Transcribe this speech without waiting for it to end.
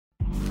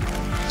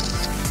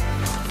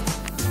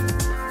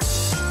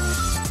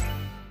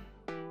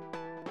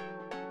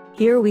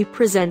Here we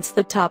presents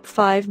the top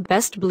 5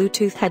 best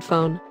Bluetooth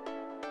headphone.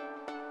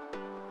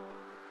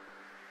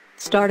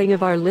 Starting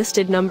of our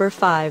listed number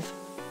 5.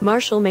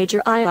 Marshall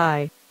Major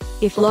II.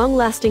 If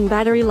long-lasting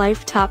battery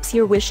life tops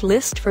your wish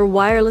list for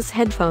wireless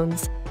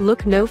headphones,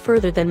 look no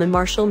further than the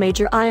Marshall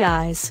Major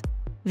IIs.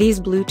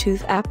 These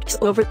Bluetooth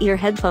apps over-ear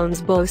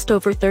headphones boast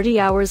over 30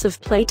 hours of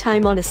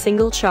playtime on a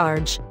single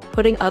charge,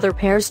 putting other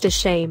pairs to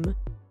shame.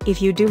 If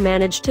you do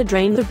manage to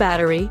drain the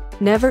battery,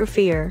 never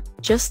fear,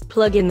 just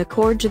plug in the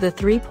cord to the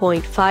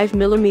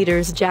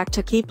 3.5mm jack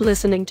to keep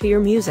listening to your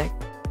music.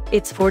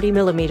 Its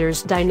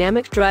 40mm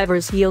dynamic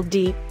drivers yield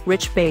deep,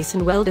 rich bass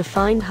and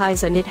well-defined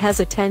highs, and it has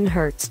a 10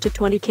 Hz to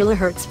 20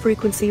 kHz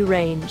frequency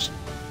range.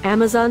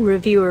 Amazon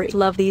reviewers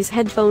love these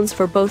headphones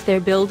for both their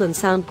build and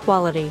sound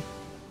quality.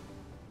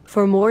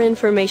 For more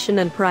information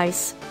and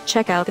price,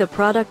 check out the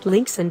product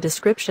links and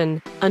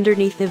description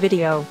underneath the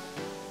video.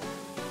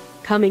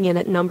 Coming in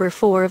at number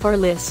 4 of our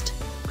list,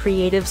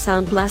 Creative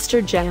Sound Blaster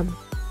Jam.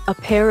 A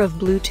pair of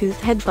Bluetooth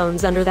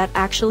headphones under that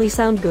actually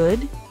sound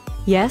good?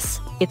 Yes,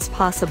 it's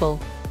possible.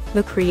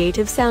 The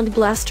Creative Sound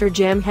Blaster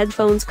Jam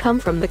headphones come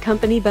from the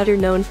company better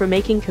known for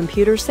making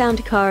computer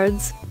sound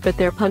cards, but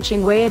they're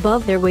punching way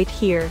above their weight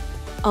here.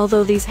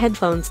 Although these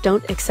headphones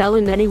don't excel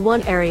in any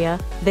one area,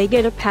 they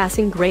get a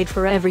passing grade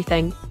for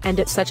everything, and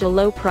at such a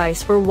low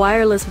price for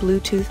wireless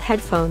Bluetooth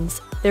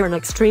headphones, they're an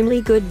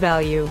extremely good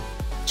value.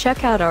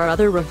 Check out our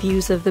other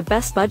reviews of the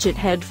best budget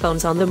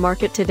headphones on the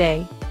market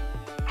today.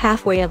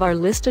 Halfway of our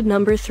listed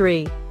number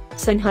 3.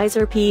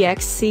 Sennheiser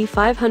PXC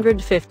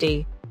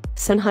 550.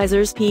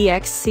 Sennheiser's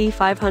PXC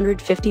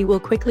 550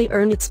 will quickly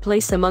earn its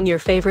place among your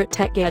favorite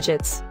tech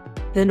gadgets.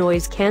 The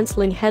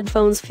noise-canceling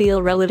headphones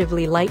feel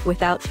relatively light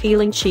without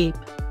feeling cheap.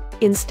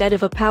 Instead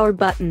of a power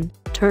button,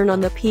 turn on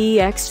the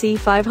PXC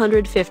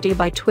 550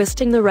 by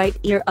twisting the right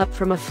ear up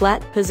from a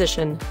flat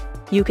position.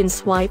 You can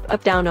swipe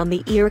up down on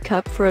the ear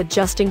cup for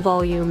adjusting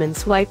volume, and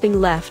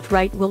swiping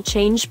left-right will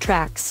change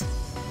tracks.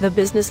 The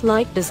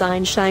business-like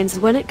design shines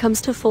when it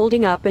comes to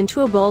folding up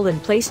into a ball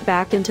and placed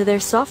back into their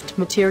soft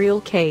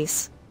material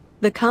case.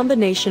 The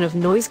combination of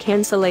noise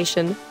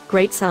cancellation,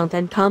 great sound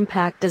and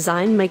compact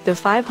design make the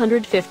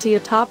 550 a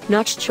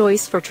top-notch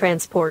choice for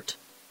transport.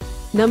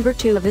 Number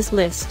 2 of this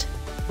list.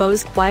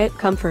 Bose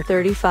QuietComfort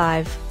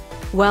 35.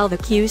 While the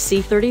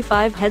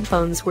QC35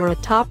 headphones were a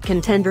top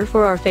contender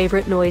for our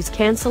favorite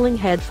noise-canceling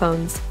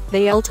headphones,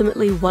 they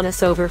ultimately won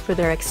us over for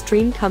their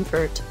extreme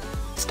comfort.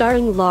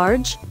 Starring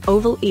large,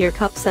 oval ear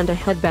cups and a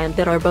headband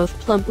that are both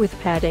plump with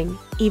padding,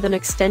 even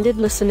extended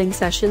listening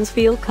sessions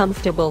feel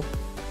comfortable.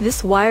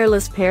 This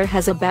wireless pair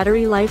has a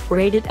battery life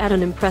rated at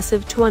an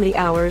impressive 20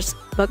 hours,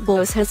 but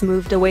Bose has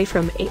moved away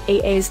from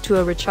AAAs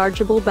to a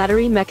rechargeable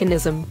battery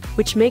mechanism,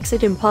 which makes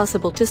it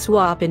impossible to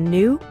swap in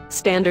new,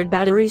 standard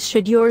batteries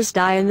should yours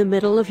die in the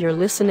middle of your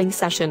listening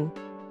session.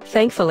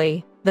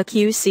 Thankfully, the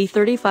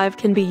QC35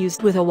 can be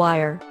used with a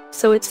wire,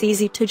 so it's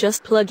easy to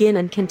just plug in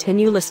and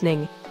continue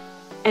listening.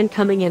 And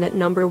coming in at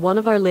number 1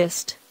 of our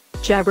list,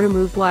 Jabra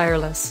Move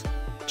Wireless.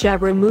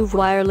 Jabra Move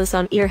Wireless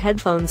on-ear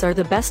headphones are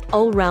the best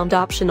all-round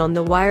option on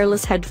the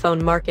wireless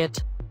headphone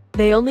market.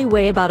 They only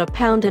weigh about a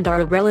pound and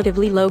are a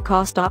relatively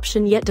low-cost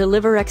option, yet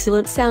deliver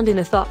excellent sound in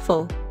a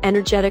thoughtful,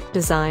 energetic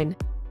design.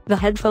 The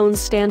headphones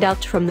stand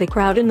out from the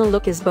crowd and the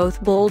look is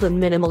both bold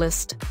and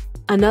minimalist.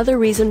 Another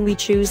reason we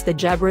choose the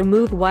Jabra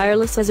Move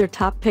Wireless as our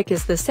top pick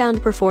is the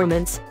sound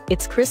performance.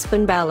 It's crisp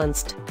and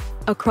balanced.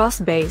 Across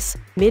bass,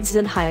 mids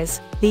and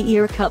highs, the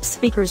ear cup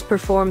speakers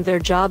perform their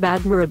job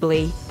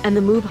admirably, and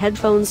the Move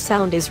headphones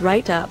sound is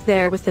right up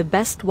there with the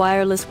best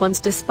wireless ones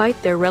despite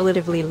their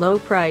relatively low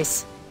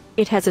price.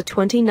 It has a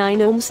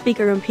 29-ohm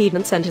speaker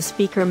impedance and a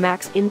speaker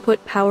max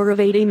input power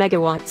of 80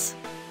 megawatts.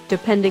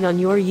 Depending on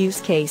your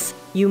use case,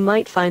 you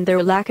might find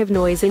their lack of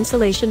noise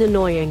insulation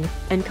annoying,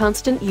 and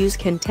constant use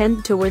can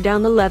tend to wear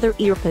down the leather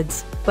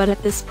earbuds, but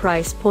at this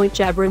price point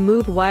Jabra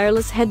Move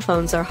wireless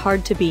headphones are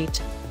hard to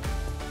beat.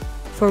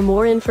 For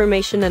more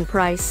information and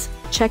price,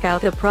 check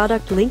out the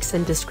product links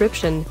and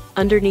description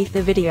underneath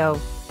the video.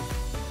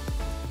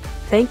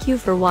 Thank you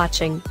for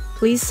watching.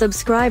 Please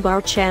subscribe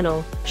our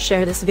channel,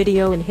 share this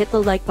video and hit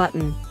the like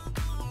button.